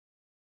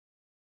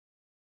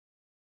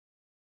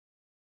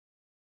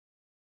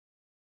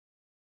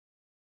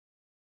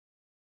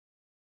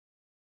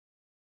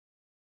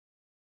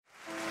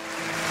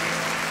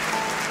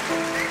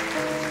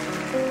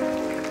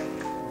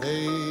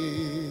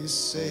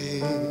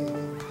day.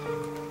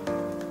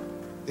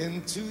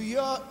 Into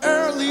your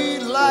early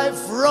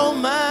life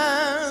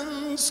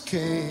romance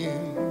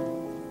came,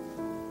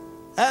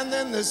 and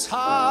then this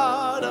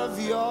heart of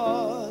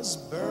yours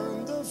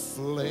burned a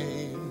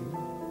flame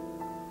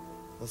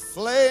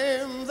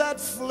that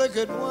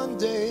flickered one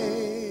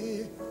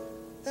day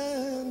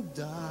and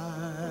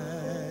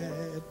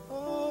died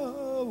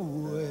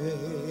away.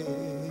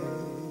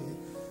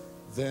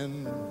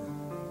 Then,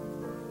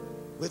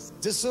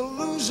 with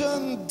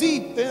disillusion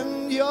deep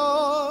in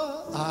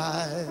your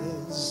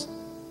eyes,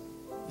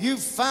 you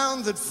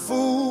found that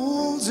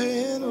fools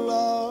in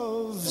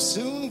love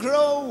soon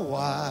grow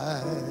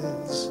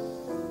wise.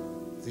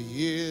 The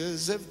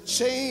years have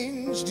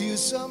changed you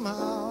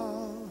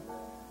somehow.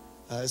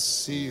 I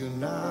see you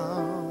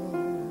now,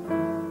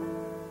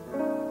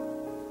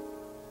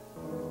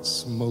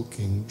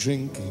 smoking,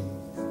 drinking,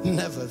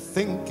 never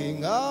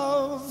thinking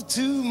of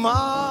tomorrow.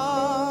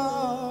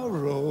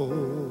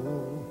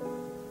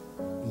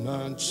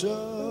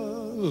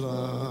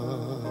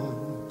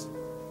 Nonchalant,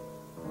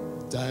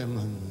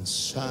 diamonds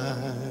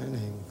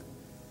shining,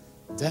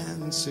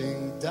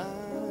 dancing,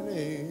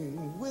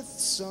 dining with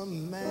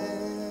some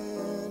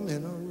man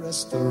in a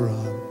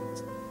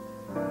restaurant.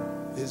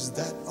 Is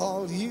that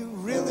all you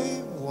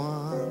really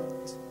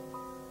want?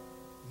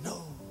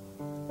 No.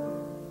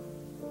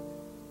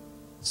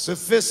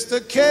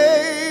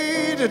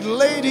 Sophisticated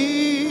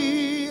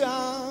lady,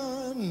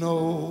 I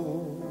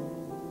know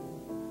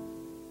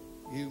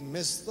you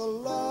miss the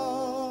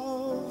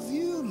love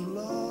you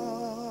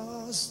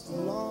lost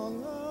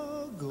long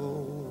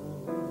ago.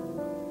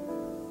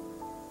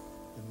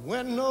 And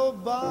when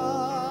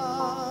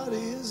nobody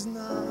is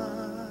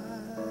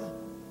nigh,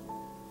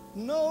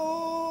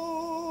 nobody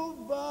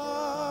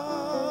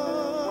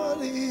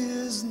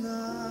is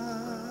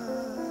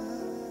nigh,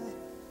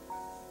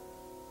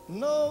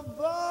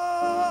 nobody